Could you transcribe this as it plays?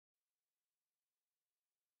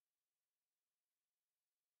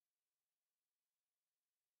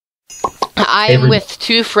I'm with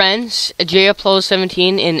two friends, J Apollo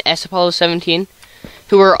 17 and S Apollo 17,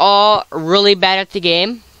 who are all really bad at the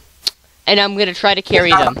game, and I'm gonna try to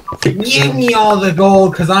carry them. Give me all the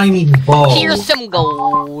gold, cause I need both. Here's some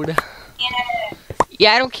gold.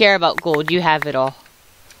 Yeah, I don't care about gold. You have it all.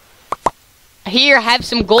 Here, have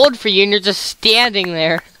some gold for you, and you're just standing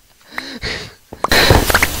there.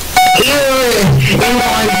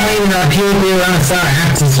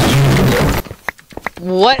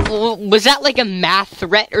 What? Was that like a math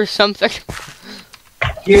threat or something?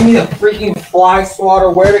 Give me the freaking fly swatter.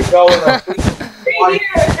 Where to go? With a freaking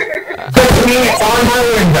it's on my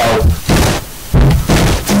window.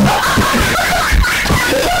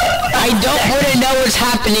 I don't want to know what's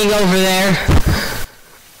happening over there.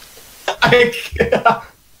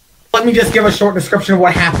 Let me just give a short description of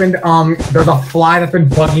what happened. There's a fly that's been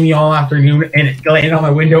bugging me all afternoon, and it landed on my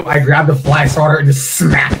window. I grabbed the fly swatter and just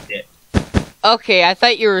smacked it. Okay, I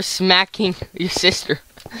thought you were smacking your sister.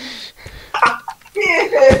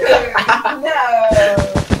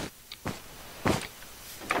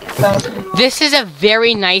 No. This is a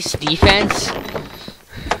very nice defense.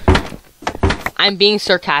 I'm being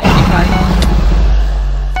sarcastic.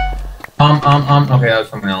 Okay, that was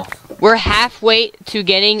something else. We're halfway to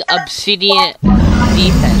getting obsidian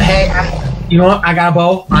defense. Hey, you know what? I got a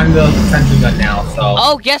bow. I'm the sentry gun now, so.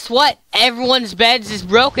 Oh, guess what? Everyone's beds is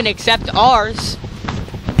broken except ours.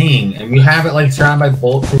 Dang, and we have it like surrounded by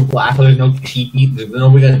bulletproof glass, so there's no cheapy. There's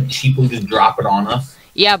nobody gonna cheaply just drop it on us.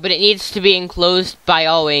 Yeah, but it needs to be enclosed by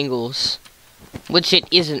all angles, which it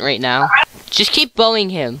isn't right now. Just keep bowing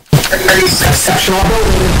him. Exceptional.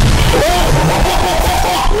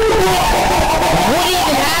 What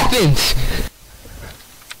even happened?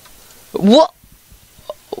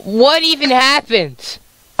 What even happened?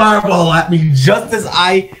 Fireball at me just as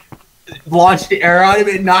I launched the arrow at him.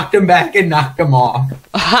 It knocked him back and knocked him off.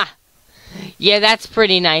 Aha! Yeah, that's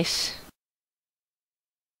pretty nice.